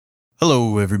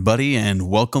Hello, everybody, and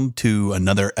welcome to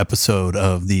another episode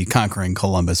of the Conquering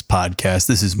Columbus podcast.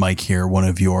 This is Mike here, one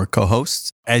of your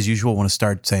co-hosts. As usual, I want to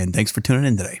start saying thanks for tuning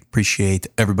in today. Appreciate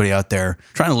everybody out there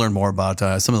trying to learn more about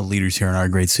some of the leaders here in our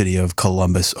great city of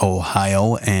Columbus,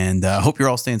 Ohio, and I hope you're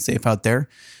all staying safe out there.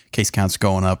 Case counts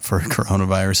going up for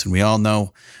coronavirus, and we all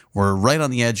know we're right on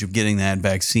the edge of getting that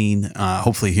vaccine,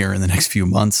 hopefully here in the next few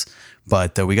months.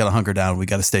 But we got to hunker down. We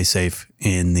got to stay safe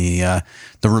in the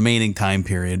remaining time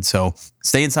period. So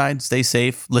stay inside, stay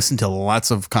safe, listen to lots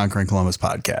of Conquering Columbus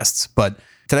podcasts. But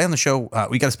today on the show,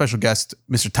 we got a special guest,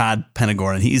 Mr. Todd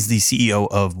Penegor, and he's the CEO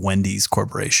of Wendy's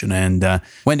Corporation. And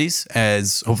Wendy's,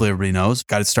 as hopefully everybody knows,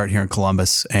 got its start here in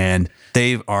Columbus. And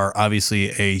they are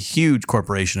obviously a huge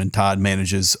corporation, and Todd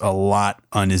manages a lot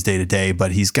on his day-to-day.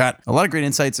 But he's got a lot of great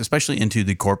insights, especially into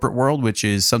the corporate world, which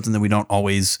is something that we don't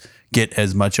always get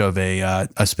as much of a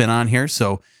spin on here.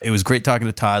 So it was great talking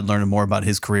to Todd, learning more about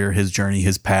his career, his journey,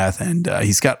 his path. And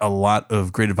he's got a lot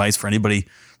of great advice for anybody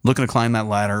looking to climb that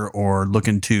ladder or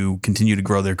looking to continue to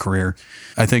grow their career.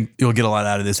 I think you'll get a lot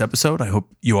out of this episode. I hope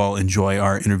you all enjoy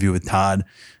our interview with Todd.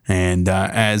 And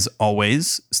as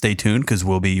always, stay tuned because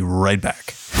we'll be right back.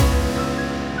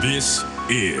 This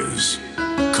is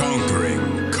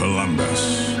Conquering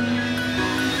Columbus.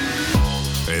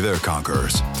 Hey there,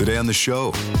 Conquerors. Today on the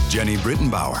show, Jenny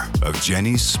Brittenbauer of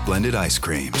Jenny's Splendid Ice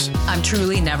Creams. I'm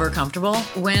truly never comfortable.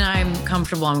 When I'm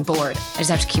comfortable, I'm bored. I just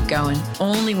have to keep going.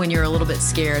 Only when you're a little bit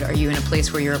scared are you in a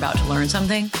place where you're about to learn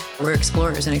something. We're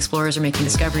explorers, and explorers are making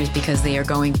discoveries because they are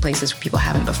going places where people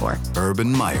haven't before. Urban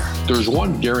Meyer. There's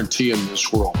one guarantee in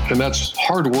this world, and that's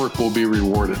hard work will be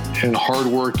rewarded. And hard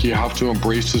work, you have to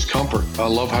embrace discomfort. I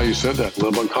love how you said that.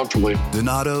 Live uncomfortably.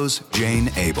 Donato's Jane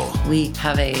Abel. We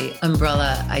have a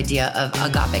umbrella idea of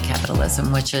agape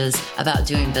capitalism, which is about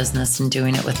doing business and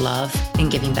doing it with love and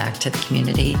giving back to the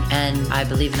community. And I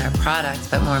believe in our product,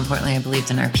 but more importantly, I believed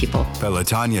in our people.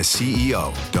 Pelotonia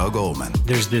CEO Doug Ullman.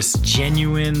 There's this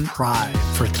genuine pride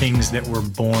for things that were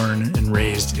born and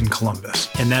raised in Columbus,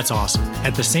 and that's awesome.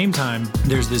 At the same time,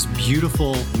 there's this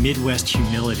beautiful Midwest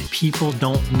humility. People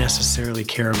don't necessarily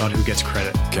care about who gets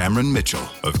credit. Cameron Mitchell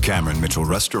of Cameron Mitchell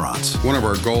Restaurants. One of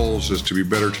our goals is to be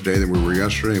better today than we were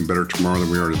yesterday and better tomorrow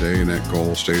than we are today, and that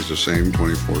goal stays the same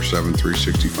 24/7,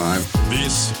 365.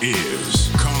 This is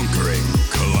Conquering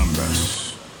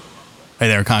Columbus. Hey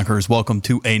there, Conquerors. Welcome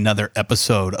to another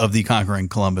episode of the Conquering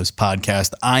Columbus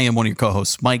podcast. I am one of your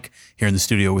co-hosts, Mike. Here in the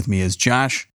studio with me is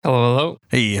Josh. Hello.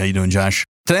 Hey, how you doing, Josh?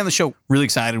 Today on the show, really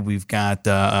excited. We've got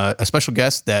a special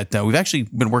guest that we've actually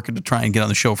been working to try and get on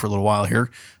the show for a little while here.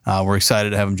 We're excited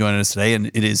to have him joining us today, and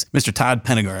it is Mr. Todd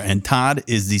Penegor. And Todd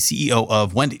is the CEO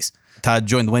of Wendy's. Todd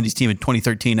joined the Wendy's team in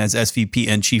 2013 as SVP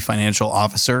and Chief Financial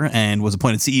Officer and was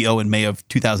appointed CEO in May of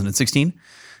 2016.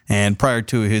 And prior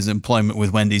to his employment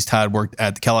with Wendy's, Todd worked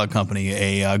at the Kellogg Company,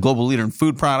 a global leader in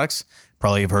food products.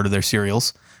 Probably have heard of their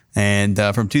cereals. And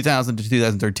from 2000 to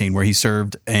 2013, where he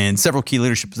served in several key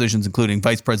leadership positions, including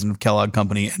Vice President of Kellogg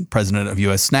Company and President of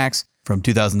U.S. Snacks from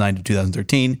 2009 to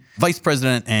 2013, Vice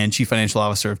President and Chief Financial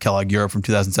Officer of Kellogg Europe from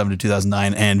 2007 to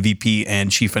 2009, and VP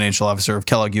and Chief Financial Officer of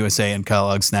Kellogg USA and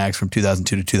Kellogg Snacks from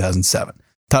 2002 to 2007.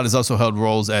 Todd has also held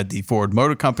roles at the Ford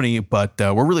Motor Company, but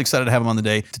we're really excited to have him on the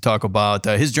day to talk about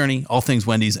his journey, all things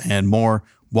Wendy's, and more.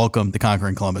 Welcome to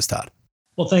Conquering Columbus, Todd.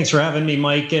 Well, thanks for having me,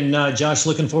 Mike, and Josh.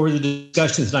 Looking forward to the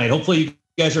discussion tonight. Hopefully you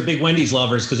guys are big Wendy's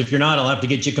lovers, because if you're not, I'll have to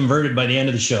get you converted by the end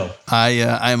of the show. I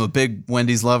am a big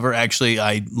Wendy's lover. Actually,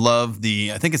 I love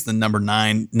I think it's the number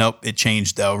 9. Nope, it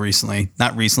changed though recently.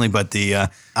 Not recently, but the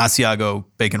Asiago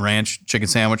Bacon Ranch chicken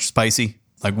sandwich, spicy.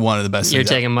 Like one of the best. You're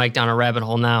taking Mike down a rabbit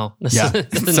hole now. Yeah,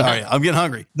 sorry, I'm getting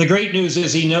hungry. The great news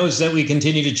is he knows that we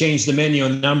continue to change the menu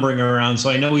and numbering around,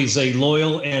 so I know he's a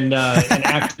loyal and an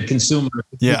active consumer.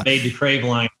 Yeah, made to crave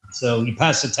line. So he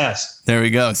passed the test. There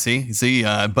we go. See. So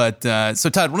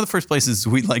Todd, one of the first places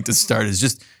we'd like to start is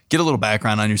just get a little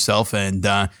background on yourself and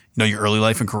your early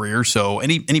life and career. So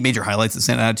any major highlights that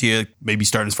stand out to you? Maybe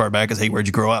start as far back as, hey, where'd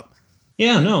you grow up?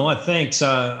 Yeah, no, thanks,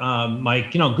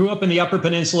 Mike. Grew up in the Upper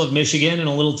Peninsula of Michigan in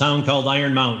a little town called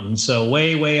Iron Mountain. So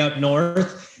way up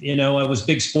north. I was a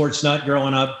big sports nut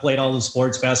growing up, played all the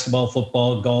sports, basketball,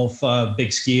 football, golf, big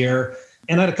skier.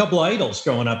 And I had a couple of idols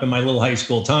growing up in my little high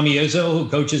school. Tommy Izzo, who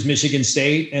coaches Michigan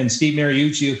State, and Steve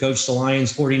Mariucci, who coached the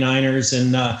Lions, 49ers,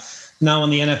 and now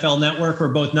on the NFL Network. Were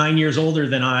both 9 years older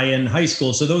than I in high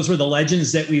school. So those were the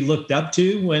legends that we looked up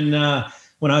to when I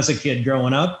was a kid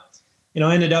growing up.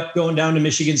 I ended up going down to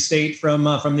Michigan State from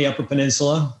the Upper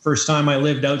Peninsula. First time I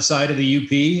lived outside of the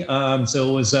UP. So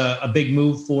it was a big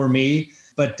move for me,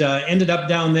 but ended up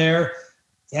down there.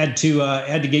 had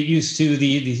to get used to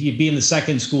the being the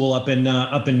second school up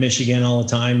in Michigan all the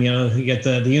time. You get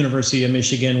the University of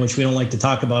Michigan, which we don't like to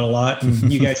talk about a lot.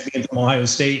 And you guys being from Ohio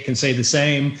State can say the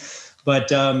same. But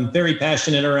very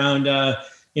passionate around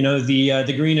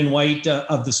the green and white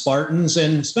of the Spartans,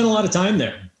 and spent a lot of time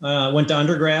there. Went to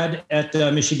undergrad at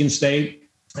Michigan State.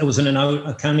 I was an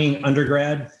accounting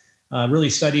undergrad. Really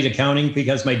studied accounting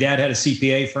because my dad had a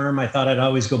CPA firm. I thought I'd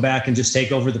always go back and just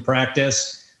take over the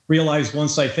practice. Realized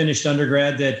once I finished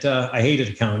undergrad that I hated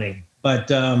accounting. But,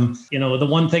 the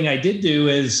one thing I did do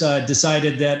is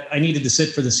decided that I needed to sit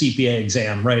for the CPA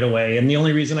exam right away. And the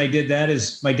only reason I did that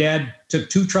is my dad took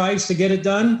 2 tries to get it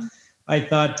done. I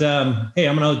thought, hey,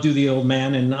 I'm going to do the old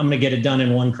man and I'm going to get it done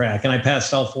in 1 crack. And I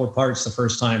passed all 4 parts the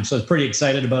first time. So I was pretty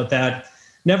excited about that.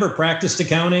 Never practiced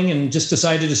accounting and just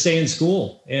decided to stay in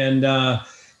school, and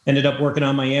ended up working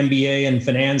on my MBA in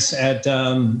finance at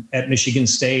Michigan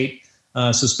State.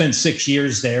 So spent 6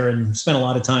 years there and spent a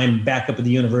lot of time back up at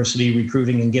the university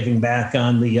recruiting and giving back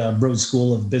on the Broad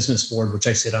School of Business board, which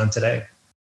I sit on today.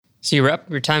 So you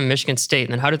wrapped your time in Michigan State,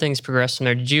 and then how did things progress from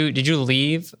there? Did you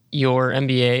leave your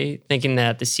MBA thinking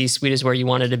that the C-suite is where you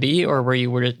wanted to be, or were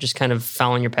you just kind of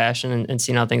following your passion and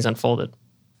seeing how things unfolded?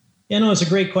 Yeah, no, it's a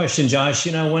great question, Josh.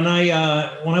 When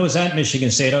I was at Michigan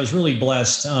State, I was really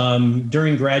blessed.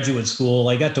 During graduate school,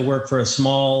 I got to work for a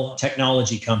small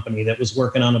technology company that was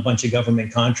working on a bunch of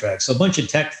government contracts. So a bunch of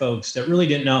tech folks that really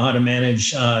didn't know how to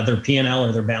manage their P&L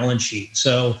or their balance sheet.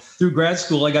 So through grad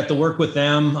school, I got to work with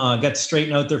them, got to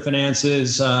straighten out their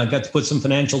finances, got to put some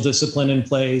financial discipline in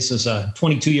place. As a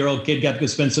 22-year-old kid, got to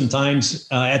spend some time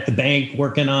at the bank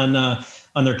working on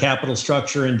their capital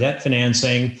structure and debt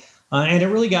financing. And it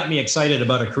really got me excited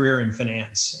about a career in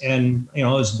finance. And, I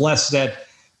was blessed that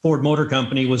Ford Motor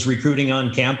Company was recruiting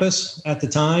on campus at the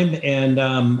time. And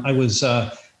I was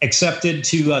accepted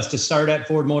to start at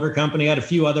Ford Motor Company. I had a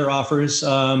few other offers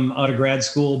out of grad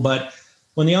school. But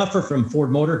when the offer from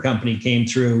Ford Motor Company came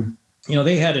through,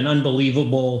 they had an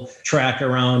unbelievable track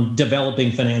around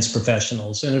developing finance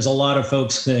professionals. And there's a lot of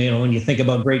folks, when you think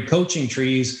about great coaching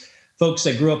trees, folks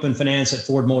that grew up in finance at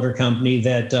Ford Motor Company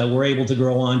that were able to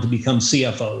grow on to become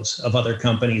CFOs of other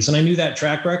companies. And I knew that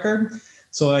track record.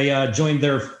 So I joined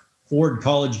their Ford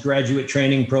College graduate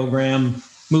training program,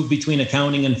 moved between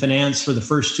accounting and finance for the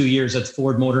first 2 years at the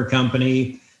Ford Motor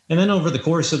Company. And then over the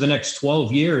course of the next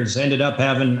 12 years, ended up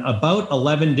having about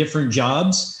 11 different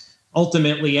jobs.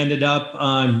 Ultimately ended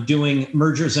up doing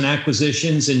mergers and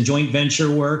acquisitions and joint venture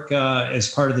work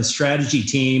as part of the strategy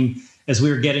team as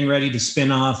we were getting ready to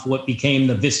spin off what became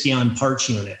the Visteon parts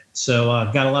unit. So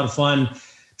I've got a lot of fun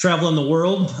traveling the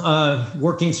world,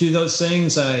 working through those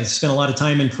things. I spent a lot of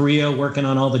time in Korea working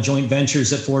on all the joint ventures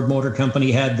that Ford Motor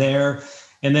Company had there.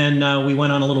 And then we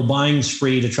went on a little buying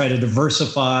spree to try to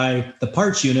diversify the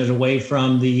parts unit away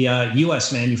from the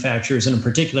U.S. manufacturers, and in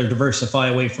particular, diversify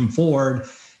away from Ford.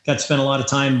 Got to spend a lot of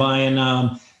time buying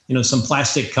some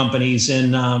plastic companies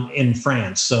in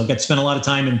France. So got to spend a lot of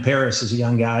time in Paris as a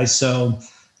young guy. So,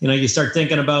 you start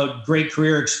thinking about great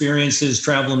career experiences,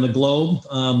 traveling the globe,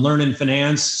 learning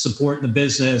finance, supporting the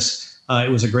business.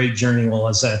 It was a great journey while I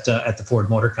was at the Ford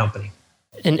Motor Company.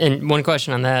 And one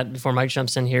question on that before Mike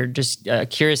jumps in here, just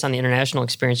curious on the international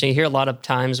experience. You hear a lot of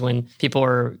times when people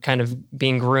are kind of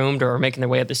being groomed or making their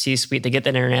way up the C-suite, they get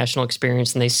that international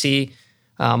experience and they see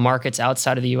markets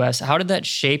outside of the U.S. How did that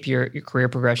shape your career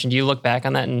progression? Do you look back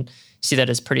on that and see that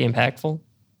as pretty impactful?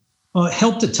 Well, it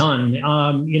helped a ton.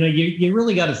 You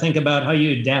really got to think about how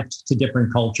you adapt to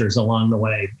different cultures along the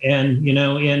way. And,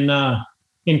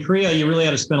 in Korea, you really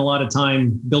had to spend a lot of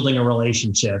time building a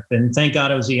relationship. And thank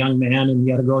God I was a young man and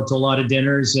you had to go out to a lot of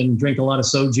dinners and drink a lot of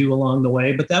soju along the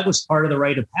way. But that was part of the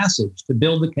rite of passage, to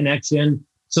build the connection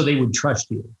so they would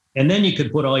trust you. And then you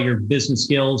could put all your business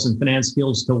skills and finance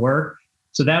skills to work.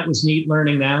 So that was neat,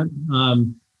 learning that,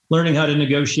 learning how to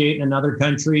negotiate in another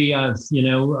country, at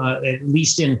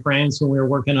least in France when we were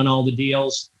working on all the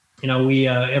deals.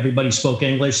 Everybody spoke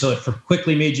English. So it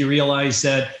quickly made you realize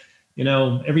that,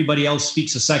 everybody else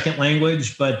speaks a second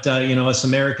language, but, us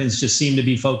Americans just seem to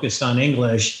be focused on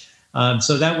English.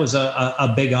 So that was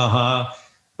a big aha.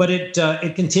 But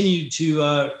it continued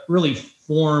to really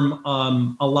form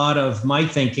a lot of my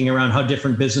thinking around how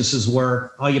different businesses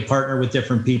work, how you partner with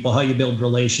different people, how you build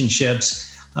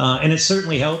relationships. And it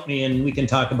certainly helped me. And we can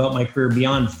talk about my career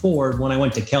beyond Ford when I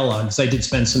went to Kellogg's. I did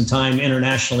spend some time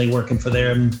internationally working for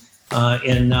them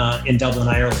in Dublin,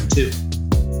 Ireland, too.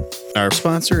 Our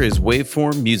sponsor is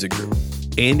Waveform Music Group.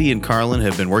 Andy and Carlin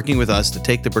have been working with us to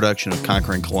take the production of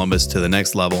Conquering Columbus to the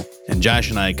next level, and Josh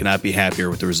and I could not be happier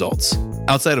with the results.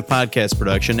 Outside of podcast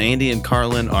production, Andy and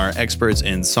Carlin are experts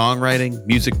in songwriting,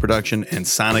 music production, and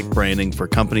sonic branding for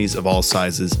companies of all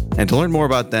sizes. And to learn more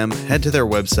about them, head to their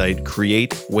website,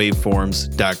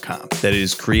 createwaveforms.com. That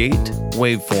is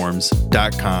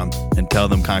createwaveforms.com, and tell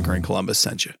them Conquering Columbus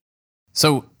sent you.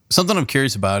 So something I'm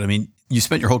curious about, I mean, you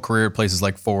spent your whole career at places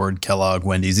like Ford, Kellogg,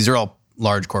 Wendy's. These are all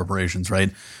large corporations,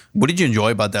 right? What did you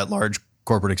enjoy about that large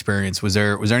corporate experience? Was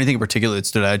there anything in particular that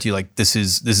stood out to you? Like, this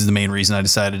is the main reason I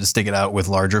decided to stick it out with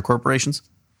larger corporations?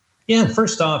 Yeah,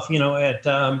 first off, at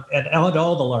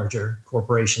all the larger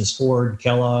corporations, Ford,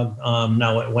 Kellogg,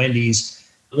 now at Wendy's,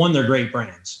 one, they're great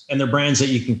brands, and they're brands that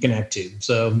you can connect to.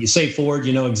 So you say Ford,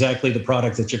 you know exactly the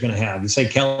product that you're going to have. You say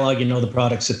Kellogg, you know the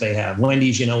products that they have.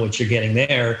 Wendy's, you know what you're getting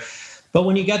there. But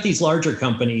when you got these larger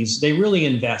companies, they really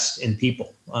invest in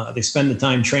people. They spend the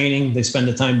time training. They spend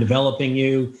the time developing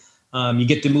you. You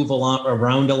get to move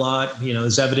around a lot,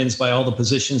 as evidenced by all the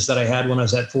positions that I had when I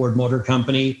was at Ford Motor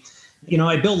Company.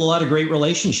 I built a lot of great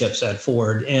relationships at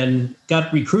Ford and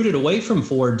got recruited away from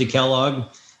Ford to Kellogg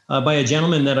by a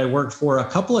gentleman that I worked for a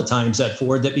couple of times at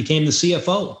Ford that became the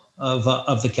CFO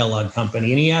of the Kellogg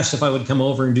Company. And he asked if I would come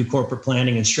over and do corporate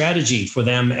planning and strategy for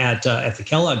them at the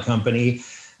Kellogg Company.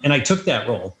 And I took that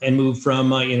role and moved from,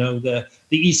 the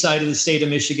east side of the state of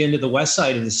Michigan to the west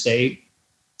side of the state,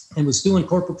 and was doing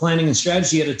corporate planning and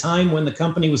strategy at a time when the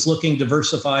company was looking to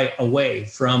diversify away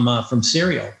from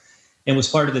cereal, and was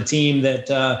part of the team that,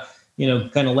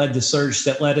 kind of led the search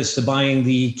that led us to buying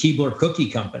the Keebler Cookie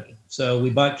Company. So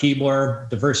we bought Keebler,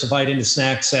 diversified into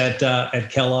snacks at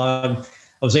Kellogg.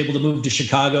 I was able to move to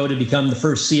Chicago to become the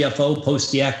first CFO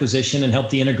post the acquisition and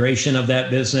help the integration of that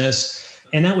business.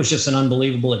 And that was just an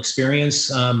unbelievable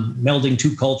experience, melding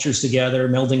two cultures together,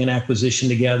 melding an acquisition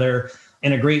together,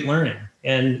 and a great learning.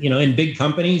 And, in big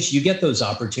companies, you get those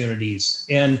opportunities.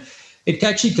 And it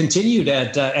actually continued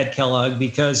at Kellogg,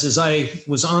 because as I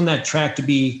was on that track to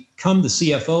become the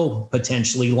CFO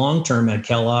potentially long-term at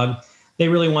Kellogg, they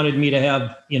really wanted me to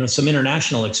have, some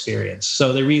international experience.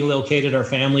 So they relocated our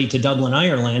family to Dublin,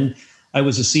 Ireland. I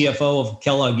was a CFO of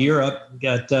Kellogg Europe,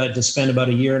 got to spend about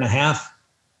a year and a half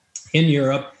in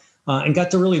Europe, and got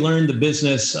to really learn the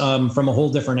business from a whole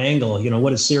different angle.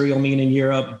 What does cereal mean in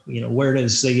Europe? Where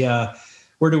does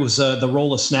the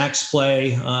role of snacks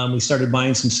play? We started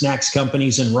buying some snacks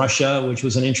companies in Russia, which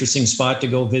was an interesting spot to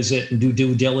go visit and do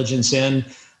due diligence in.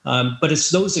 But it's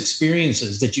those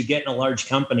experiences that you get in a large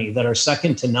company that are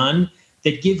second to none,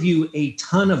 that give you a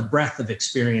ton of breadth of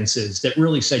experiences that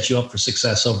really set you up for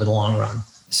success over the long run.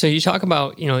 So you talk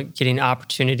about, getting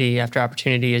opportunity after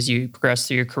opportunity as you progress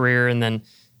through your career, and then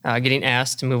getting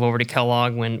asked to move over to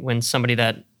Kellogg when somebody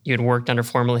that you had worked under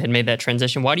formerly had made that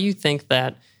transition. Why do you think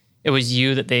that it was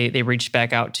you that they reached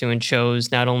back out to and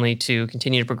chose not only to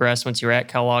continue to progress once you were at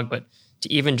Kellogg, but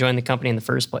to even join the company in the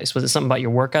first place? Was it something about your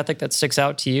work ethic that sticks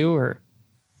out to you, or?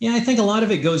 Yeah, I think a lot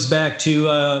of it goes back to,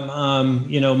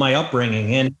 my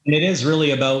upbringing. And it is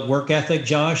really about work ethic,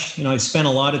 Josh. I spent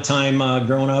a lot of time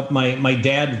growing up. My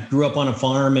dad grew up on a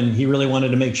farm, and he really wanted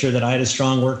to make sure that I had a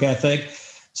strong work ethic.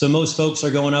 So most folks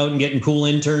are going out and getting cool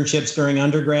internships during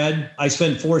undergrad. I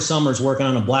spent 4 summers working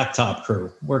on a blacktop crew,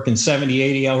 working 70,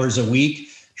 80 hours a week,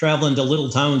 traveling to little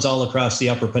towns all across the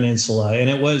Upper Peninsula. And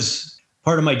it was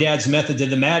part of my dad's method to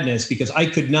the madness, because I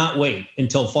could not wait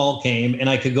until fall came and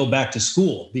I could go back to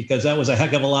school, because that was a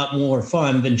heck of a lot more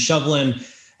fun than shoveling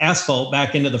asphalt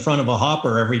back into the front of a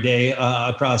hopper every day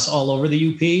across all over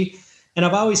the UP. And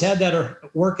I've always had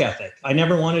that work ethic. I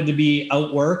never wanted to be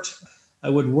outworked. I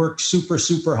would work super,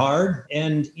 super hard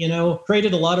and,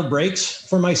 created a lot of breaks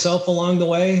for myself along the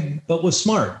way, but was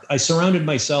smart. I surrounded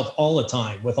myself all the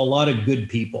time with a lot of good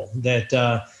people that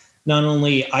not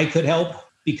only I could help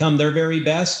become their very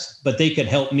best, but they could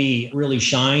help me really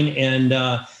shine and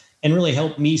really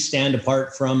help me stand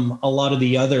apart from a lot of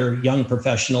the other young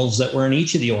professionals that were in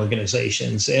each of the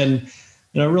organizations. And,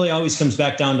 it really always comes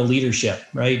back down to leadership,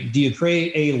 right? Do you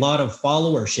create a lot of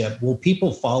followership? Will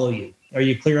people follow you? Are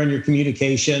you clear on your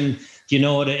communication? Do you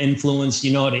know how to influence? Do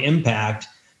you know how to impact?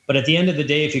 But at the end of the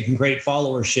day, if you can create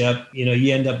followership,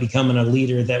 you end up becoming a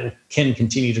leader that can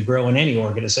continue to grow in any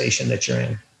organization that you're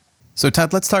in. So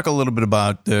Todd, let's talk a little bit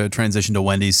about the transition to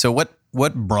Wendy's. So what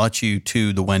brought you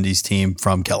to the Wendy's team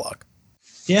from Kellogg?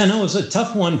 Yeah, no, it was a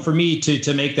tough one for me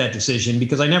to make that decision,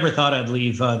 because I never thought I'd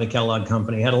leave the Kellogg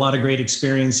Company. I had a lot of great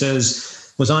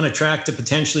experiences, was on a track to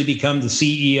potentially become the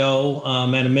CEO,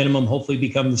 at a minimum, hopefully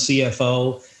become the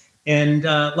CFO. And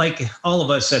like all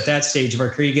of us at that stage of our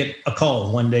career, you get a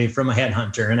call one day from a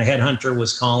headhunter, and a headhunter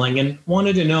was calling and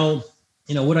wanted to know,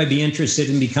 would I be interested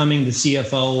in becoming the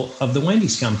CFO of the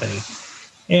Wendy's company?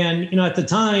 And, at the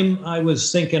time I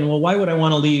was thinking, well, why would I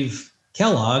want to leave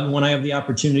Kellogg when I have the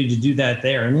opportunity to do that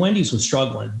there. And Wendy's was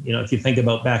struggling. If you think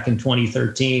about back in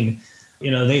 2013,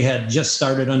 they had just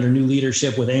started under new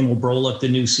leadership with Emil Brolick, the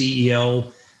new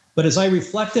CEO. But as I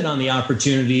reflected on the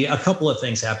opportunity, a couple of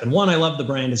things happened. One, I love the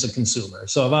brand as a consumer.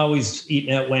 So I've always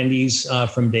eaten at Wendy's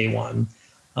from day one.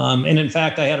 And in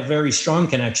fact, I had a very strong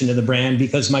connection to the brand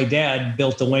because my dad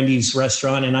built the Wendy's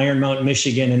restaurant in Iron Mountain,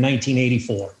 Michigan in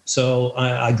 1984. So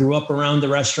I grew up around the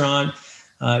restaurant.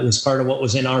 It was part of what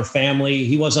was in our family.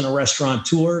 He wasn't a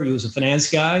restaurateur. He was a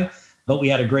finance guy, but we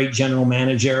had a great general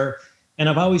manager. And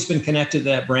I've always been connected to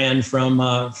that brand from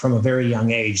a very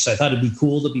young age. So I thought it'd be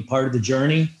cool to be part of the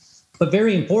journey. But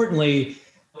very importantly,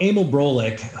 Emil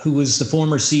Brolick, who was the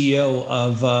former CEO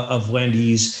of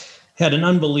Wendy's, had an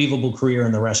unbelievable career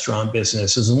in the restaurant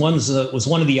business. Was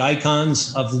one of the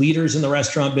icons of leaders in the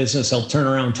restaurant business, helped turn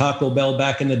around Taco Bell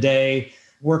back in the day,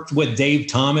 worked with Dave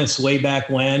Thomas way back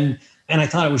when. And I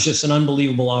thought it was just an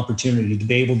unbelievable opportunity to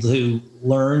be able to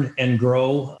learn and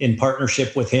grow in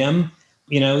partnership with him.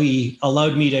 He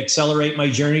allowed me to accelerate my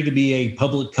journey to be a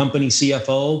public company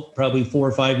CFO, probably 4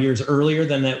 or 5 years earlier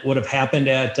than that would have happened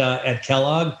at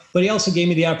Kellogg. But he also gave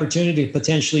me the opportunity to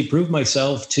potentially prove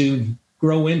myself to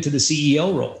grow into the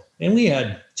CEO role. And we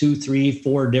had 2, 3,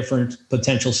 4 different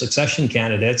potential succession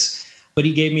candidates, but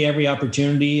he gave me every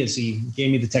opportunity as he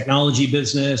gave me the technology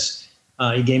business.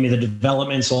 He gave me the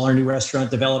development, so our new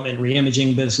restaurant development,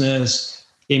 reimaging business.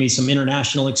 Gave me some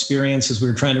international experience as we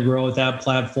were trying to grow with that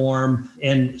platform.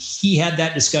 And he had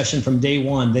that discussion from day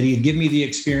one that he'd give me the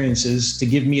experiences to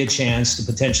give me a chance to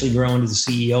potentially grow into the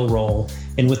CEO role.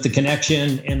 And with the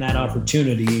connection and that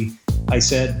opportunity, I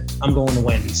said, I'm going to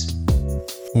Wendy's.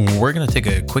 We're going to take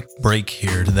a quick break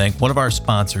here to thank one of our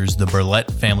sponsors, the Burlett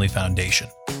Family Foundation.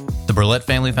 The Burlett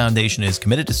Family Foundation is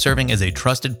committed to serving as a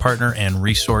trusted partner and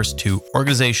resource to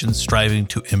organizations striving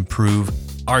to improve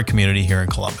our community here in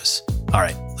Columbus. All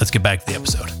right, let's get back to the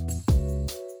episode.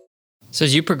 So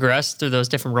as you progressed through those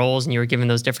different roles and you were given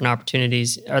those different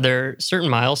opportunities, are there certain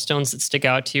milestones that stick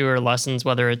out to you or lessons,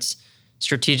 whether it's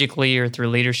strategically or through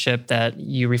leadership, that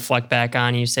you reflect back on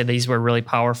and you say these were really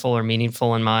powerful or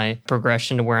meaningful in my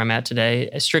progression to where I'm at today,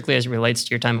 strictly as it relates to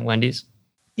your time at Wendy's?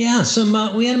 Yeah,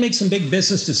 we had to make some big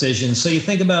business decisions. So you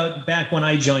think about back when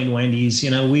I joined Wendy's,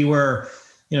 we were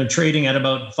trading at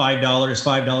about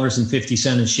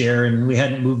 $5.50 a share, and we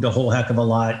hadn't moved a whole heck of a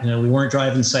lot. We weren't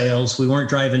driving sales. We weren't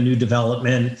driving new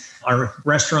development. Our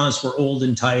restaurants were old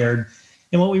and tired.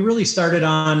 And what we really started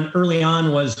on early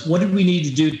on was what did we need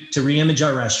to do to reimage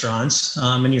our restaurants?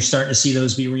 And you're starting to see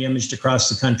those be reimaged across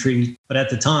the country. But at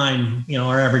the time,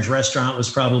 our average restaurant was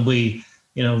probably,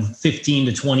 15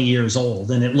 to 20 years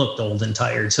old, and it looked old and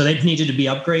tired. So they needed to be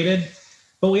upgraded.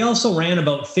 But we also ran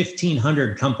about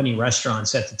 1,500 company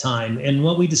restaurants at the time. And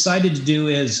what we decided to do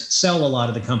is sell a lot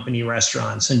of the company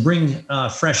restaurants and bring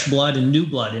fresh blood and new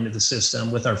blood into the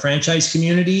system with our franchise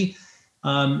community.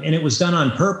 And it was done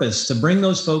on purpose to bring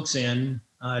those folks in,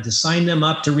 to sign them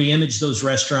up to reimage those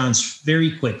restaurants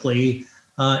very quickly,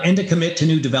 and to commit to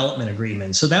new development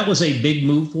agreements. So that was a big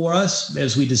move for us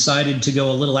as we decided to go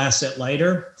a little asset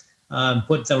lighter,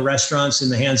 put the restaurants in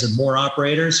the hands of more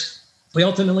operators. We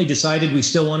ultimately decided we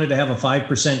still wanted to have a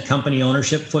 5% company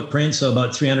ownership footprint, so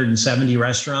about 370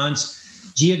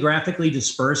 restaurants, geographically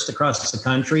dispersed across the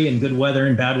country in good weather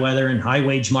and bad weather, and high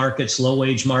wage markets, low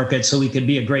wage markets, so we could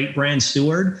be a great brand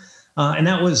steward. And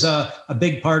that was a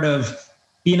big part of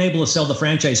being able to sell the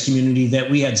franchise community that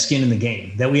we had skin in the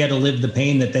game, that we had to live the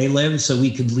pain that they lived so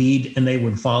we could lead and they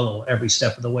would follow every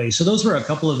step of the way. So those were a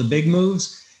couple of the big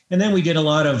moves. And then we did a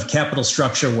lot of capital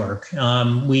structure work.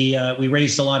 We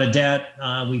raised a lot of debt.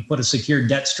 We put a secured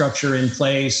debt structure in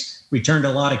place, returned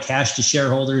a lot of cash to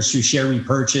shareholders through share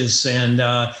repurchase and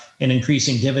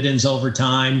increasing dividends over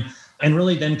time, and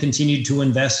really then continued to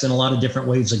invest in a lot of different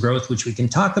waves of growth, which we can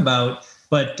talk about.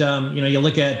 But, you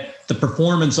look at the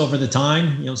performance over the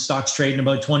time, stocks trading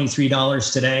about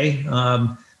 $23 today.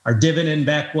 Our dividend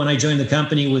back when I joined the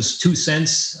company was 2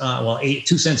 cents,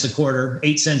 2 cents a quarter,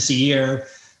 8 cents a year.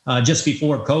 Just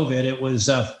before COVID, it was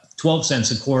 12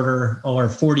 cents a quarter or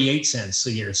 48 cents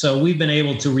a year. So we've been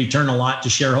able to return a lot to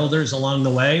shareholders along the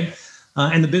way.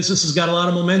 And the business has got a lot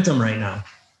of momentum right now.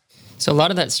 So a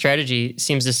lot of that strategy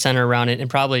seems to center around it, and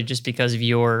probably just because of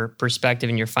your perspective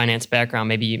and your finance background,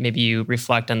 maybe you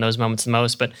reflect on those moments the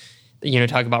most, but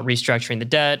talk about restructuring the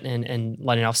debt and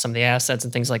letting off some of the assets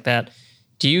and things like that.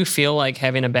 Do you feel like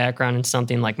having a background in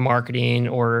something like marketing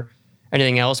or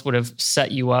anything else would have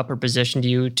set you up or positioned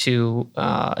you to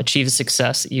achieve the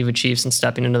success that you've achieved since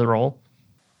stepping into the role?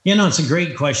 It's a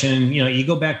great question. You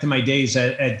go back to my days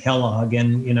at Kellogg,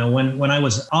 and, when I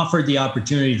was offered the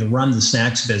opportunity to run the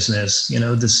snacks business, the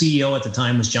CEO at the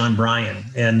time was John Bryan.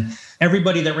 And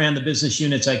everybody that ran the business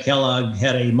units at Kellogg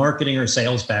had a marketing or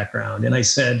sales background. And I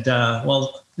said,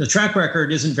 well, the track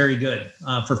record isn't very good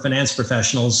for finance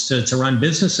professionals to run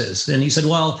businesses. And he said,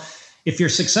 well, if you're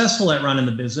successful at running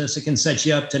the business, it can set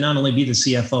you up to not only be the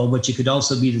CFO, but you could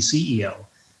also be the CEO.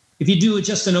 If you do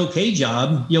just an okay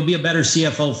job, you'll be a better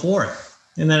CFO for it.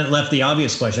 And then it left the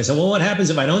obvious question. I said, well, what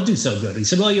happens if I don't do so good? He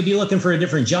said, well, you'll be looking for a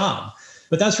different job.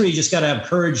 But that's where you just got to have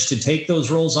courage to take those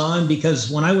roles on,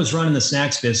 because when I was running the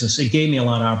snacks business, it gave me a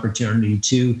lot of opportunity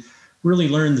to really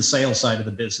learn the sales side of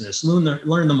the business,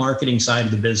 learn the marketing side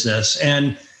of the business.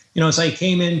 And, as I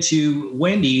came into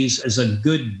Wendy's as a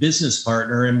good business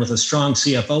partner and with a strong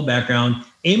CFO background,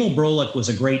 Emil Brolick was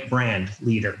a great brand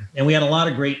leader. And we had a lot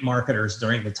of great marketers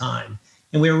during the time.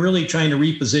 And we were really trying to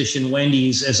reposition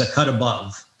Wendy's as a cut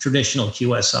above traditional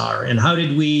QSR. And how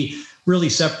did we really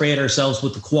separate ourselves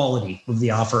with the quality of the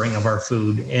offering of our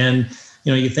food? And,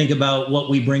 you think about what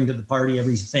we bring to the party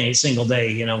every single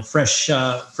day, fresh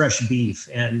beef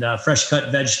and fresh cut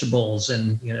vegetables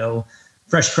and,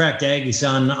 fresh cracked eggs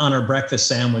on our breakfast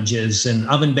sandwiches and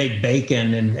oven baked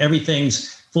bacon, and everything's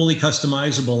fully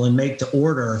customizable and make to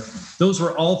order. Those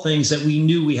were all things that we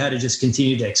knew we had to just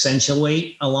continue to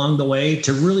accentuate along the way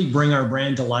to really bring our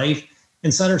brand to life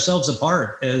and set ourselves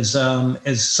apart as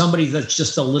somebody that's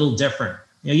just a little different.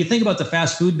 You think about the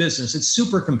fast food business, it's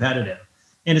super competitive,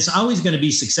 and it's always going to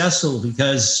be successful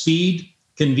because speed,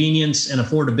 convenience, and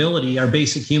affordability are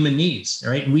basic human needs,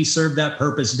 right? And we serve that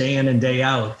purpose day in and day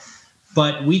out.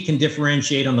 But we can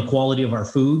differentiate on the quality of our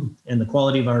food and the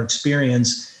quality of our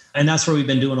experience. And that's where we've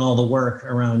been doing all the work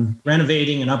around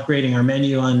renovating and upgrading our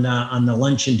menu on the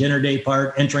lunch and dinner day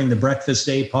part, entering the breakfast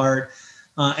day part,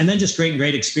 and then just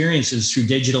great experiences through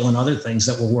digital and other things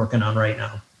that we're working on right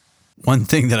now. One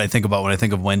thing that I think about when I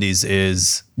think of Wendy's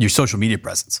is your social media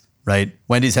presence, right?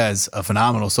 Wendy's has a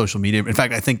phenomenal social media. In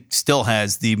fact, I think still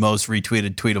has the most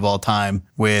retweeted tweet of all time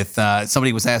with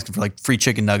somebody was asking for like free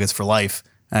chicken nuggets for life.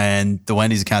 And the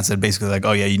Wendy's account said basically like,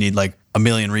 oh yeah, you need like 1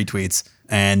 million retweets.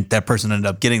 And that person ended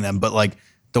up getting them. But like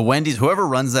the Wendy's, whoever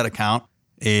runs that account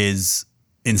is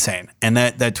insane. And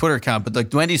that Twitter account, but like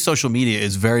the Wendy's social media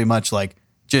is very much like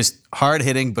just hard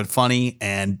hitting, but funny.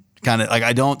 And kind of like,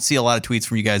 I don't see a lot of tweets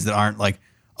from you guys that aren't like,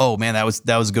 oh man, that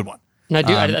was a good one. And I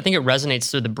do. I think it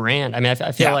resonates through the brand. I mean,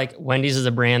 I feel like Wendy's is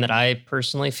a brand that I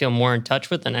personally feel more in touch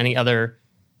with than any other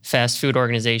fast food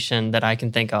organization that I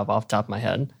can think of off the top of my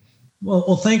head.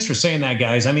 Well, thanks for saying that,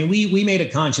 guys. I mean, we made a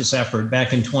conscious effort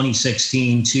back in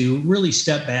 2016 to really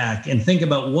step back and think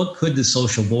about what could the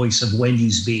social voice of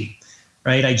Wendy's be,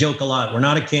 right? I joke a lot. We're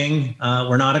not a king.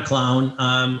 We're not a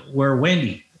clown. We're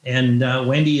Wendy. And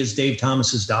Wendy is Dave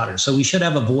Thomas's daughter. So we should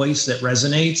have a voice that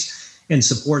resonates and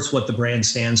supports what the brand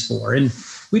stands for. And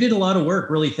we did a lot of work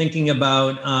really thinking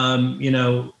about,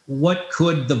 what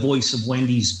could the voice of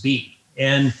Wendy's be?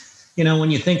 And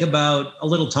when you think about a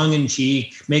little tongue in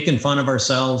cheek, making fun of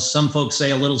ourselves, some folks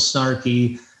say a little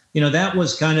snarky, that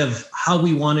was kind of how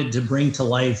we wanted to bring to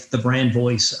life the brand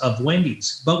voice of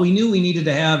Wendy's. But we knew we needed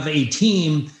to have a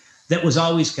team that was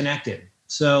always connected.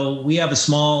 So we have a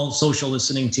small social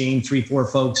listening team,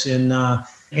 3-4 folks in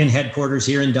headquarters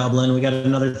here in Dublin. We got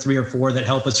another 3 or 4 that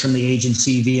help us from the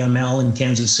agency VML in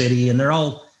Kansas City. And they're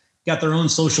all got their own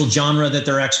social genre that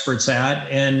they're experts at,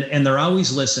 and they're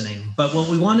always listening. But what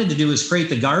we wanted to do is create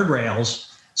the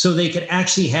guardrails so they could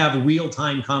actually have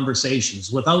real-time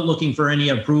conversations without looking for any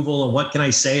approval of what can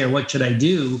I say or what should I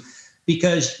do,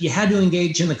 because you had to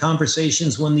engage in the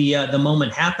conversations when the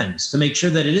moment happens to make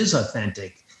sure that it is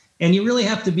authentic. And you really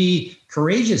have to be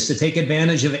courageous to take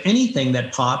advantage of anything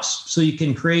that pops so you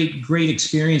can create great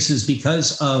experiences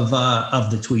because of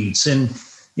the tweets. And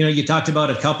you talked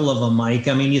about a couple of them, Mike.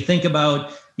 I mean, you think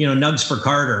about, Nugs for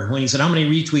Carter, when he said, how many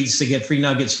retweets to get free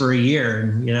nuggets for a year?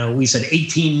 And, we said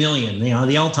 18 million.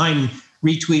 The all-time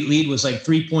retweet lead was like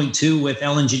 3.2 with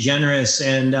Ellen DeGeneres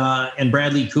and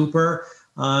Bradley Cooper.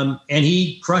 And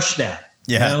he crushed that.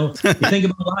 Yeah. You think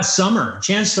about last summer,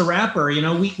 Chance the Rapper,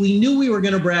 we knew we were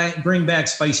going to bring back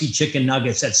spicy chicken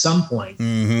nuggets at some point.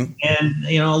 Mm-hmm. And,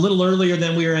 a little earlier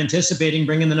than we were anticipating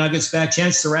bringing the nuggets back,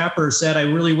 Chance the Rapper said, I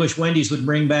really wish Wendy's would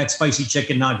bring back spicy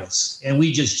chicken nuggets. And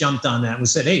we just jumped on that. We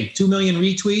said, hey, 2 million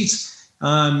retweets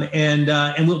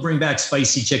and we'll bring back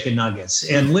spicy chicken nuggets.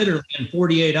 And literally in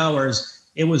 48 hours,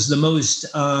 it was the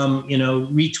most,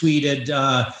 retweeted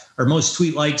or most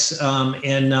tweet likes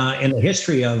in the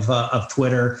history of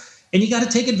Twitter. And you got to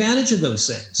take advantage of those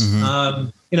things.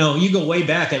 You go way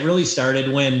back. It really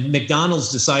started when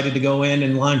McDonald's decided to go in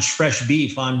and launch fresh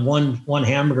beef on one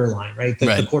hamburger line, right?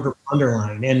 The quarter pounder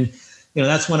line. And,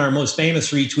 that's when our most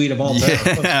famous retweet of all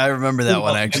time. Yeah, I remember that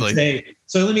one actually.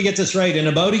 So let me get this right. In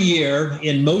about a year,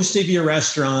 in most of your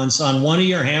restaurants, on one of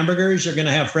your hamburgers, you're going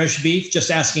to have fresh beef, just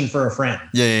asking for a friend.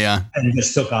 Yeah. And it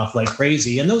just took off like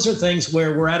crazy. And those are things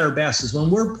where we're at our best, is when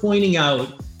we're pointing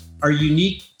out our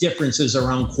unique differences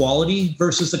around quality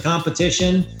versus the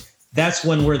competition. That's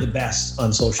when we're the best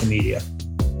on social media.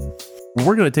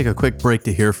 We're going to take a quick break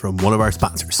to hear from one of our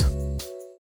sponsors.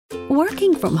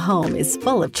 Working from home is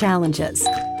full of challenges.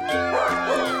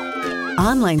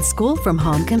 Online school from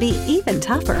home can be even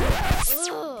tougher.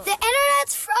 The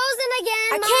internet's frozen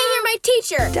again, Mom. I can't hear my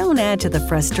teacher. Don't add to the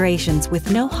frustrations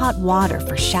with no hot water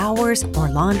for showers or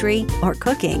laundry or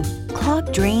cooking.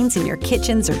 Clogged drains in your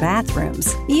kitchens or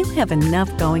bathrooms. You have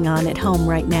enough going on at home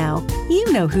right now.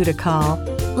 You know who to call.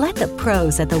 Let the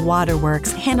pros at the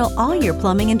Waterworks handle all your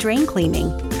plumbing and drain cleaning.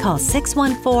 Call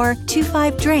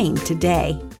 614-25-DRAIN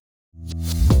today.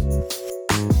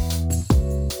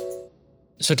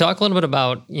 So talk a little bit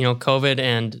about, COVID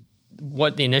and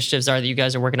what the initiatives are that you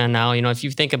guys are working on now. If you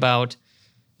think about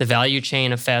the value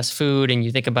chain of fast food and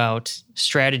you think about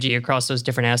strategy across those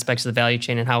different aspects of the value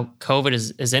chain and how COVID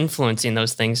is influencing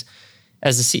those things,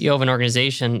 as the CEO of an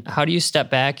organization, how do you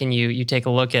step back and you take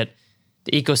a look at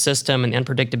the ecosystem and the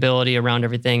unpredictability around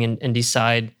everything and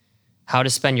decide how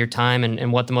to spend your time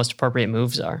and what the most appropriate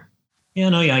moves are?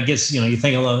 I guess, you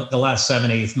think of the last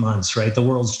 7-8 months, right? The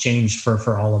world's changed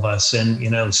for all of us.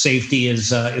 And, safety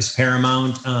is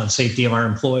paramount, safety of our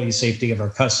employees, safety of our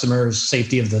customers,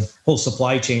 safety of the whole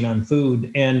supply chain on food.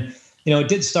 And, it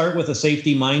did start with a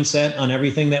safety mindset on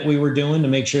everything that we were doing to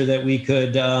make sure that we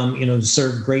could,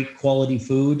 serve great quality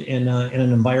food in an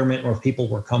environment where people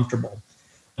were comfortable.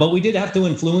 But we did have to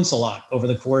influence a lot over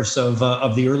the course of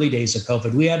the early days of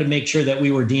COVID. We had to make sure that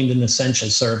we were deemed an essential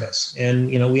service.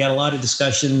 And, we had a lot of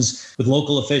discussions with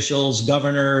local officials,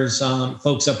 governors,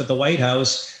 folks up at the White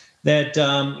House that,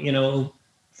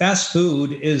 fast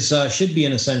food should be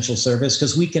an essential service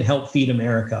because we can help feed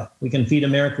America. We can feed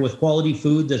America with quality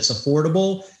food that's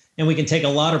affordable, and we can take a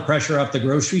lot of pressure off the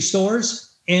grocery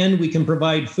stores, and we can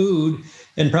provide food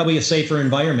in probably a safer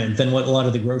environment than what a lot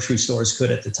of the grocery stores could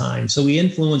at the time. So we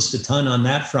influenced a ton on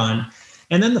that front.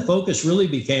 And then the focus really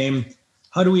became,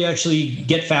 how do we actually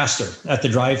get faster at the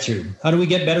drive-thru? How do we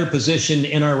get better positioned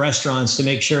in our restaurants to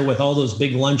make sure with all those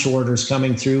big lunch orders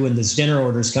coming through and those dinner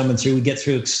orders coming through, we get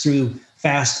through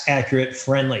fast, accurate,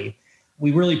 friendly.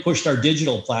 We really pushed our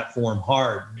digital platform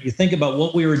hard. You think about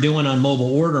what we were doing on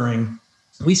mobile ordering,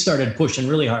 we started pushing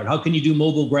really hard. How can you do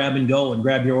mobile grab and go and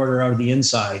grab your order out of the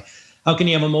inside? How can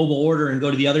you have a mobile order and go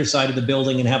to the other side of the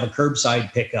building and have a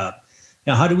curbside pickup?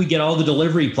 Now, how do we get all the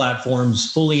delivery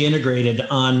platforms fully integrated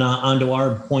onto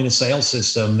our point of sale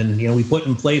system? And, we put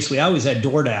in place, we always had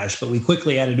DoorDash, but we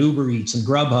quickly added Uber Eats and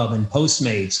Grubhub and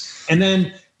Postmates, and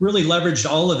then really leveraged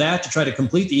all of that to try to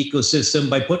complete the ecosystem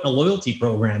by putting a loyalty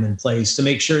program in place to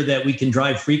make sure that we can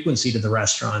drive frequency to the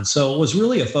restaurant. So it was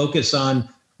really a focus on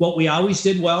what we always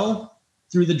did well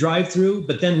through the drive-through,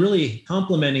 but then really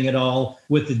complementing it all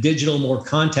with the digital, more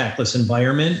contactless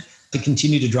environment to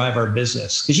continue to drive our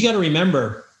business. Because you got to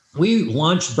remember, we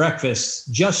launched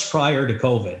breakfast just prior to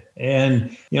COVID.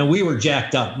 And, we were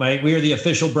jacked up, right? We were the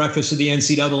official breakfast of the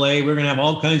NCAA. We're going to have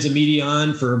all kinds of media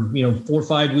on for, 4 or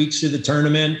 5 weeks through the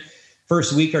tournament.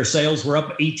 First week, our sales were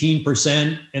up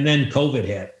 18%, and then COVID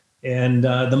hit. And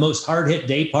the most hard hit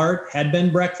day part had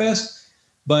been breakfast.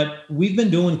 But we've been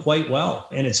doing quite well,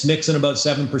 and it's mixing about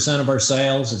 7% of our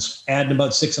sales. It's adding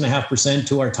about 6.5%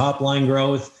 to our top line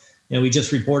growth. We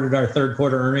just reported our third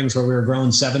quarter earnings where we were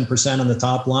growing 7% on the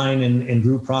top line and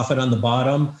grew profit on the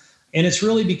bottom. And it's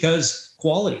really because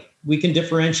quality. We can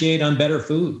differentiate on better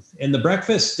food. And the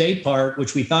breakfast day part,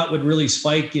 which we thought would really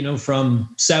spike,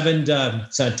 from 7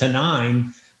 to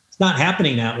 9, not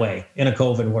happening that way in a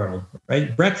COVID world,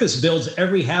 right? Breakfast builds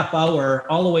every half hour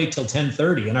all the way till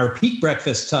 10:30. And our peak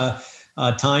breakfast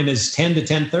time is 10 to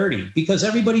 10:30 because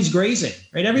everybody's grazing,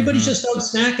 right? Everybody's just out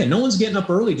snacking. No one's getting up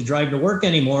early to drive to work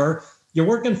anymore. You're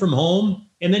working from home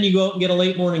and then you go out and get a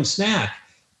late morning snack.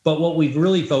 But what we've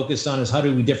really focused on is how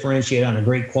do we differentiate on a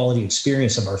great quality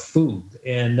experience of our food.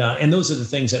 And those are the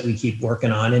things that we keep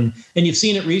working on. And you've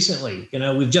seen it recently.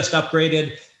 We've just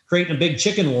upgraded, creating a big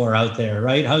chicken war out there,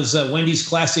 right? How's Wendy's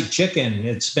classic chicken?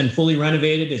 It's been fully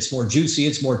renovated. It's more juicy.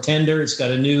 It's more tender. It's got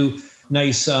a new,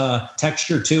 nice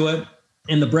texture to it.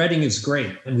 And the breading is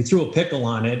great. And we threw a pickle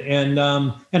on it and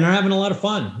are having a lot of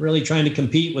fun, really trying to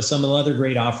compete with some of the other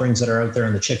great offerings that are out there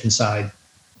on the chicken side.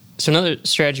 So another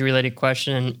strategy related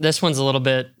question, and this one's a little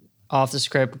bit off the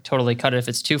script, totally cut it if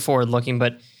it's too forward looking,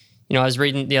 but I was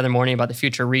reading the other morning about the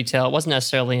future of retail. It wasn't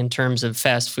necessarily in terms of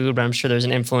fast food, but I'm sure there's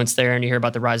an influence there. And you hear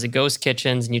about the rise of ghost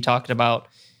kitchens, and you talked about,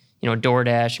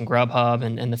 DoorDash and Grubhub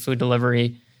and the food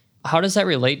delivery. How does that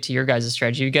relate to your guys'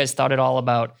 strategy? You guys thought it all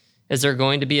about, is there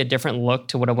going to be a different look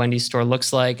to what a Wendy's store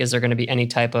looks like? Is there going to be any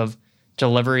type of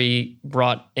delivery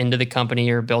brought into the company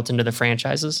or built into the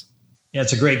franchises? Yeah,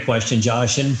 it's a great question,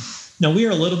 Josh. And we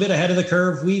are a little bit ahead of the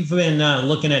curve. We've been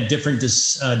looking at different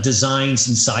designs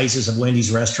and sizes of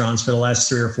Wendy's restaurants for the last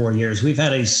 3 or 4 years. We've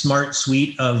had a smart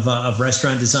suite of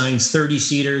restaurant designs,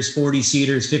 30-seaters,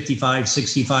 40-seaters, 55,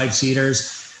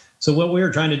 65-seaters. So what we were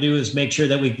trying to do is make sure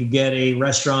that we could get a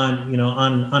restaurant,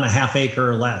 on a half acre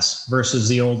or less versus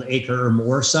the old acre or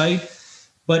more site.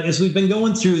 But as we've been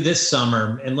going through this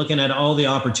summer and looking at all the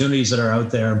opportunities that are out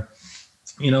there,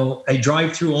 a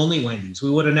drive-through only Wendy's.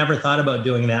 We would have never thought about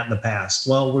doing that in the past.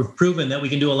 Well, we've proven that we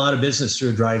can do a lot of business through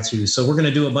a drive-through. So we're going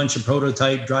to do a bunch of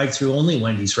prototype drive-through only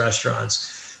Wendy's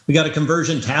restaurants. We got a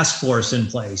conversion task force in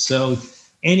place. So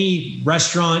any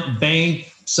restaurant,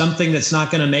 bank, something that's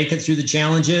not going to make it through the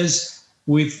challenges,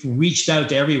 we've reached out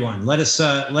to everyone. Let us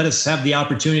have the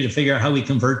opportunity to figure out how we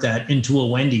convert that into a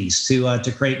Wendy's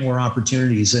to create more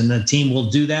opportunities. And the team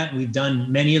will do that. We've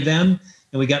done many of them,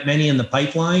 and we got many in the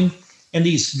pipeline. And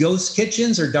these ghost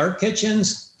kitchens or dark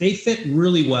kitchens, they fit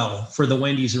really well for the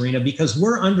Wendy's arena because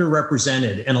we're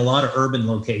underrepresented in a lot of urban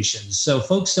locations. So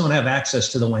folks don't have access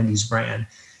to the Wendy's brand.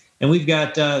 And we've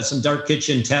got some dark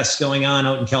kitchen tests going on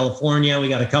out in California. We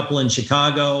got a couple in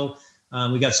Chicago.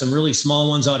 We got some really small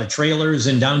ones out of trailers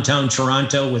in downtown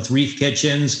Toronto with Reef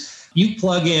Kitchens. You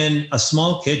plug in a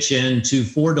small kitchen to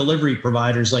 4 delivery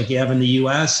providers like you have in the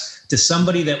US, to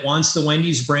somebody that wants the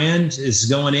Wendy's brand, is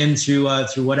going in through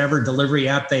whatever delivery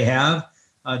app they have.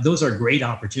 Those are great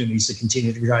opportunities to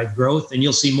continue to drive growth. And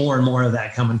you'll see more and more of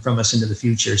that coming from us into the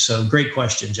future. So great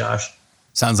question, Josh.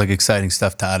 Sounds like exciting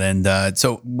stuff, Todd. And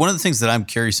so one of the things that I'm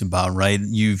curious about, right,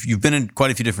 you've been in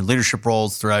quite a few different leadership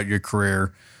roles throughout your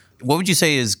career. What would you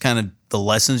say is kind of the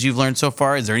lessons you've learned so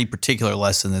far? Is there any particular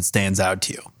lesson that stands out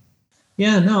to you?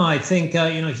 Yeah, no, I think,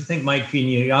 if you think, Mike,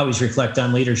 you always reflect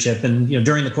on leadership. And,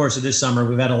 during the course of this summer,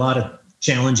 we've had a lot of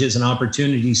challenges and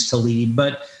opportunities to lead.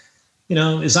 But,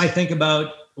 as I think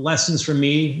about lessons from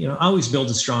me, always build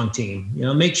a strong team.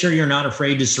 Make sure you're not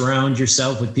afraid to surround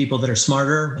yourself with people that are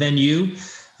smarter than you.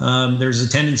 There's a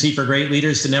tendency for great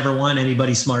leaders to never want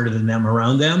anybody smarter than them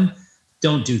around them.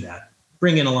 Don't do that.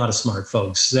 Bring in a lot of smart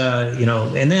folks,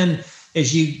 and then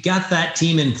as you got that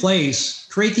team in place,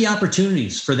 create the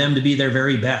opportunities for them to be their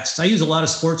very best. I use a lot of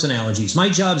sports analogies. My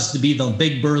job is to be the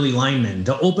big burly lineman,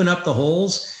 to open up the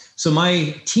holes so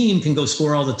my team can go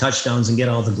score all the touchdowns and get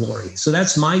all the glory. So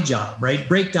that's my job, right?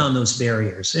 Break down those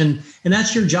barriers. And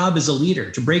that's your job as a leader,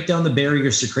 to break down the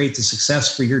barriers to create the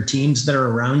success for your teams that are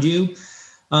around you.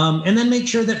 And then make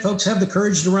sure that folks have the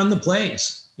courage to run the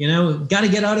plays. Got to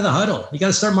get out of the huddle. You got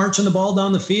to start marching the ball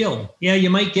down the field. Yeah, you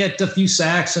might get a few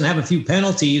sacks and have a few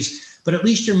penalties, but at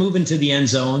least you're moving to the end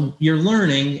zone. You're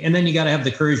learning, and then you got to have the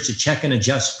courage to check and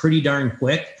adjust pretty darn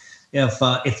quick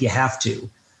if you have to.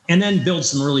 And then build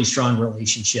some really strong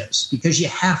relationships, because you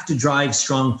have to drive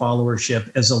strong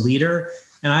followership as a leader.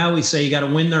 And I always say you got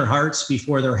to win their hearts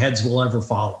before their heads will ever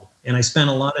follow. And I spent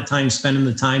a lot of time spending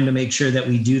the time to make sure that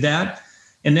we do that.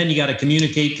 And then you got to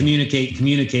communicate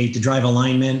to drive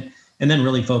alignment, and then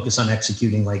really focus on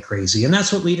executing like crazy. And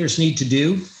that's what leaders need to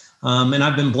do. And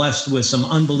I've been blessed with some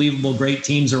unbelievable great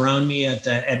teams around me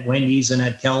at Wendy's and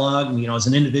at Kellogg, as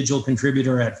an individual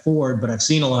contributor at Ford, but I've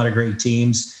seen a lot of great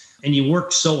teams. And you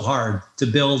work so hard to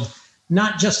build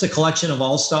not just a collection of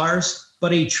all-stars,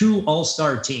 but a true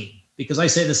all-star team. Because I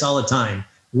say this all the time,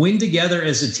 win together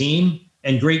as a team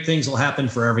and great things will happen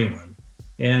for everyone.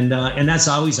 And that's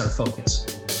always our focus.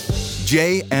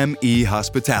 JME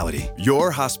Hospitality, your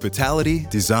hospitality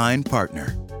design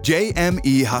partner.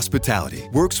 JME Hospitality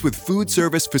works with food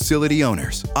service facility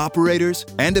owners, operators,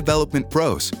 and development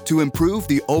pros to improve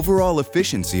the overall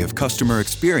efficiency of customer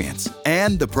experience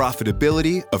and the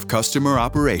profitability of customer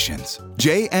operations.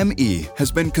 JME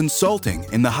has been consulting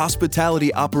in the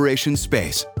hospitality operations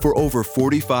space for over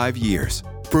 45 years,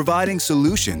 providing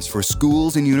solutions for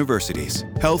schools and universities,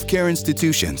 healthcare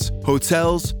institutions,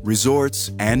 hotels,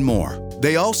 resorts, and more.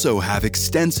 They also have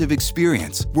extensive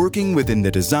experience working within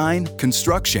the design,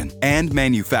 construction, and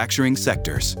manufacturing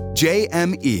sectors.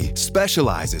 JME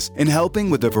specializes in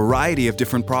helping with a variety of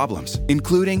different problems,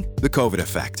 including the COVID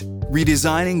effect,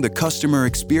 redesigning the customer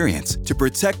experience to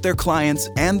protect their clients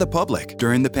and the public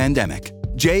during the pandemic.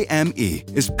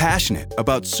 JME is passionate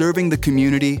about serving the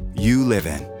community you live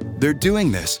in. They're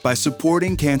doing this by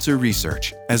supporting cancer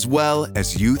research as well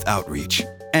as youth outreach.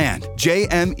 And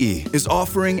JME is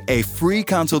offering a free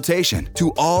consultation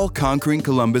to all Conquering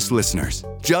Columbus listeners.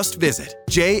 Just visit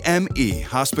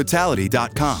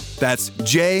jmehospitality.com. That's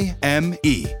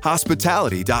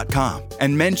jmehospitality.com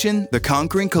and mention the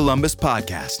Conquering Columbus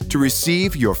podcast to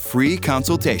receive your free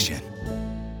consultation.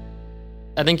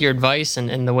 I think your advice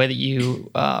and the way that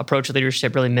you approach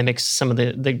leadership really mimics some of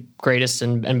the greatest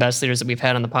and best leaders that we've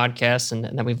had on the podcast and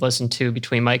that we've listened to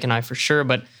between Mike and I for sure.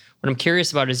 But what I'm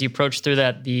curious about is you approach through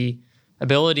that the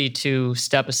ability to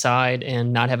step aside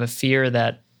and not have a fear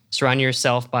that surround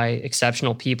yourself by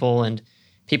exceptional people and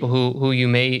people who you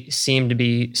may seem to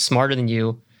be smarter than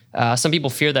you. Some people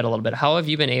fear that a little bit. How have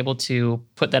you been able to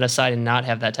put that aside and not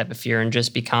have that type of fear and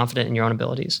just be confident in your own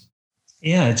abilities?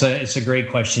 Yeah, it's a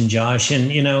great question, Josh. And,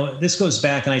 this goes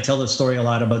back, and I tell this story a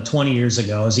lot, about 20 years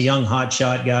ago. I was a young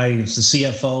hotshot guy who was the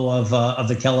CFO of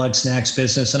the Kellogg Snacks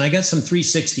business, and I got some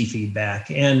 360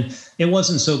 feedback, and it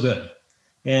wasn't so good.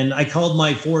 And I called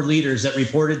my 4 leaders that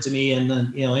reported to me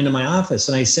into my office,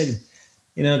 and I said,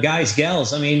 guys,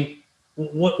 gals,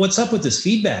 what's up with this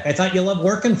feedback? I thought you loved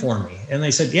working for me. And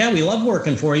they said, yeah, we love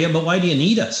working for you, but why do you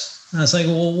need us? And I was like,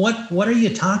 well, what are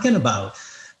you talking about?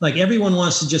 Like, everyone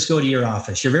wants to just go to your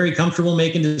office. You're very comfortable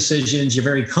making decisions. You're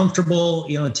very comfortable,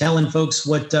 telling folks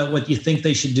what you think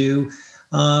they should do.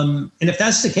 And if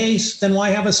that's the case, then why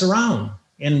have us around?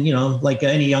 And, like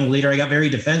any young leader, I got very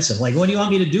defensive. Like, what do you want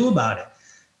me to do about it?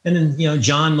 And then,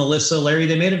 John, Melissa, Larry,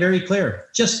 they made it very clear.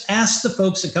 Just ask the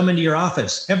folks that come into your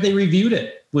office, have they reviewed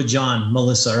it with John,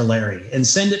 Melissa, or Larry? And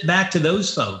send it back to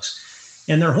those folks.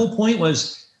 And their whole point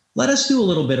was, let us do a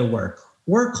little bit of work.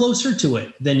 We're closer to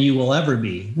it than you will ever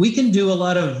be. We can do a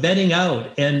lot of vetting out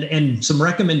and some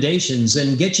recommendations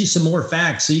and get you some more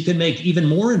facts so you can make even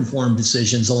more informed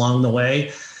decisions along the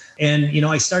way. And,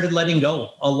 I started letting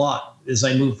go a lot as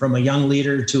I moved from a young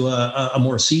leader to a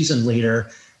more seasoned leader.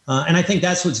 And I think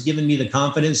that's what's given me the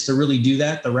confidence to really do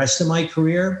that the rest of my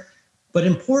career. But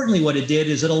importantly, what it did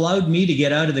is it allowed me to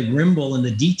get out of the grimble and the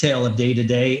detail of day to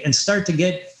day and start to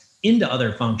get into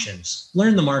other functions,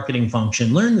 learn the marketing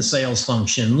function, learn the sales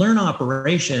function, learn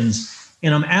operations.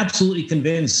 And I'm absolutely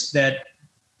convinced that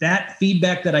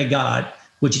feedback that I got,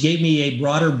 which gave me a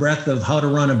broader breadth of how to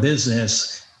run a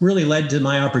business, really led to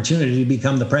my opportunity to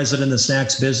become the president of the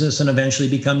snacks business and eventually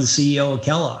become the CEO of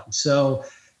Kellogg. So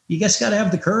you just got to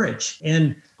have the courage,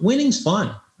 and winning's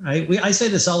fun. Right? I say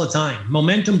this all the time.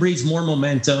 Momentum breeds more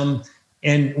momentum,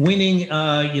 and winning,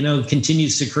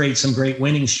 continues to create some great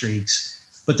winning streaks.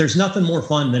 But there's nothing more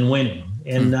fun than winning.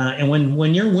 And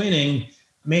when you're winning,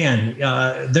 man,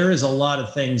 there is a lot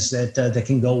of things that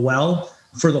can go well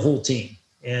for the whole team.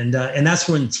 And that's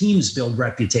when teams build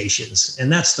reputations.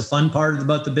 And that's the fun part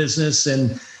about the business.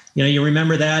 And, you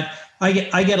remember that. I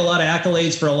get a lot of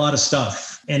accolades for a lot of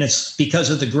stuff. And it's because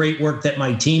of the great work that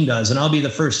my team does. And I'll be the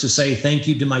first to say thank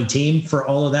you to my team for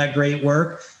all of that great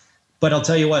work. But I'll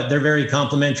tell you what, they're very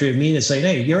complimentary of me to say,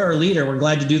 hey, you're our leader. We're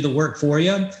glad to do the work for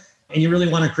you. And you really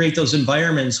want to create those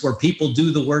environments where people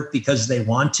do the work because they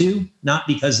want to, not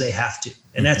because they have to.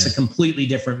 And that's a completely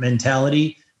different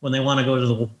mentality when they want to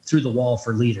go through the wall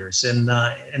for leaders. And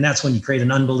that's when you create an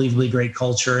unbelievably great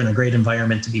culture and a great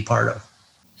environment to be part of.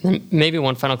 And maybe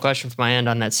one final question from my end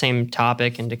on that same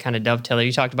topic, and to kind of dovetail it.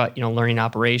 You talked about, learning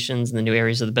operations and the new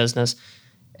areas of the business.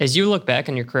 As you look back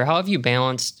on your career, how have you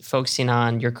balanced focusing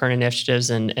on your current initiatives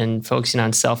and focusing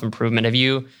on self-improvement? Have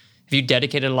you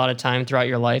dedicated a lot of time throughout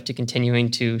your life to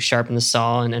continuing to sharpen the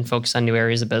saw and focus on new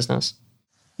areas of business?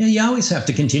 Yeah, you always have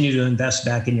to continue to invest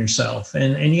back in yourself.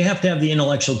 And you have to have the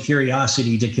intellectual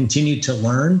curiosity to continue to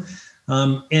learn.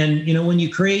 When you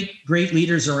create great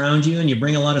leaders around you and you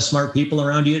bring a lot of smart people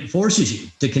around you, it forces you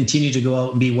to continue to go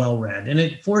out and be well-read. And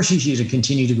it forces you to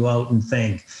continue to go out and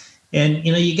think. And,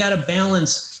 you got to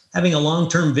balance having a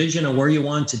long-term vision of where you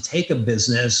want to take a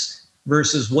business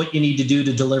versus what you need to do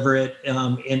to deliver it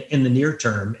in the near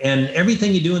term. And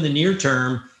everything you do in the near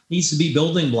term needs to be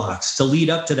building blocks to lead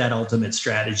up to that ultimate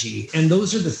strategy. And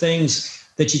those are the things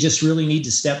that you just really need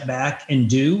to step back and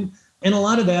do. And a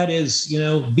lot of that is,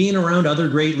 being around other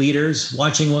great leaders,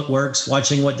 watching what works,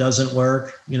 watching what doesn't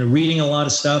work, reading a lot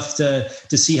of stuff to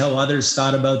see how others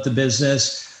thought about the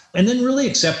business, and then really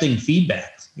accepting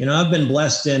feedback. I've been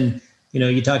blessed in,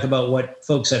 you talk about what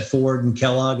folks at Ford and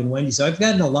Kellogg and Wendy's. So I've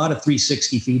gotten a lot of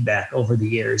 360 feedback over the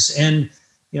years. And,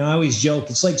 I always joke,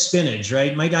 it's like spinach,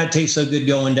 right? It might not taste so good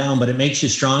going down, but it makes you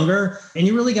stronger. And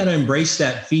you really got to embrace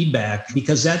that feedback,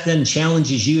 because that then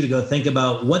challenges you to go think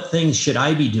about what things should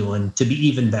I be doing to be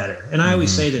even better. And I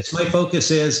always say this, my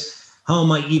focus is, how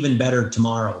am I even better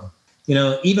tomorrow?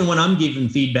 even when I'm giving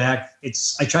feedback,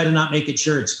 I try to not make it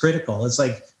sure it's critical. It's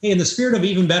like, hey, in the spirit of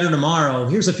even better tomorrow,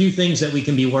 here's a few things that we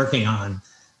can be working on.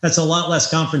 That's a lot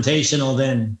less confrontational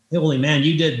than, holy man,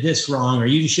 you did this wrong, or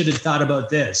you should have thought about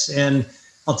this. And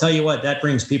I'll tell you what, that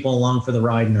brings people along for the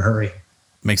ride in a hurry.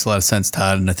 Makes a lot of sense,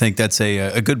 Todd. And I think that's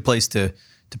a good place to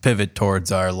pivot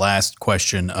towards our last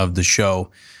question of the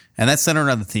show. And that's centered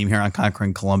around the theme here on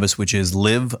Conquering Columbus, which is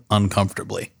live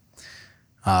uncomfortably.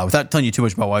 Without telling you too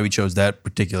much about why we chose that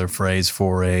particular phrase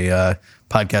for a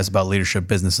podcast about leadership,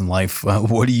 business, and life,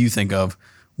 what do you think of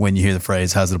when you hear the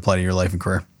phrase? How does it apply to your life and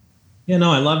career?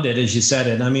 I loved it as you said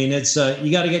it. I mean, it's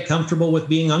you got to get comfortable with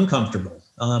being uncomfortable.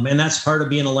 And that's part of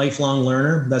being a lifelong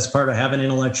learner. That's part of having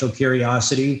intellectual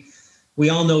curiosity. We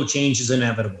all know change is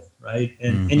inevitable, right?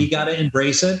 And you got to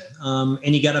embrace it,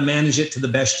 and you got to manage it to the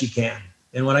best you can.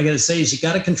 And what I got to say is you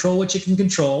got to control what you can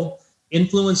control,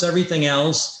 influence everything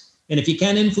else. And if you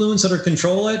can't influence it or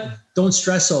control it, don't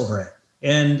stress over it.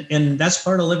 And that's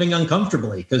part of living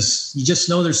uncomfortably, because you just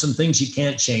know there's some things you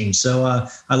can't change. So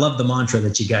I love the mantra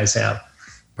that you guys have.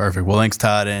 Perfect. Well, thanks,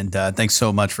 Todd. And thanks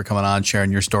so much for coming on,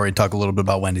 sharing your story, talk a little bit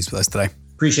about Wendy's with us today.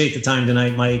 Appreciate the time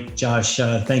tonight, Mike, Josh.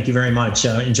 Thank you very much.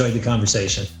 Enjoyed the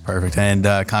conversation. Perfect. And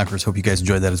Conquerors, hope you guys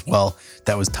enjoyed that as well.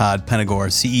 That was Todd Penegor,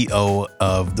 CEO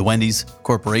of the Wendy's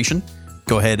Corporation.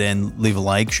 Go ahead and leave a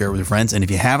like, share it with your friends. And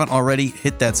if you haven't already,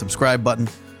 hit that subscribe button.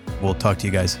 We'll talk to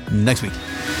you guys next week.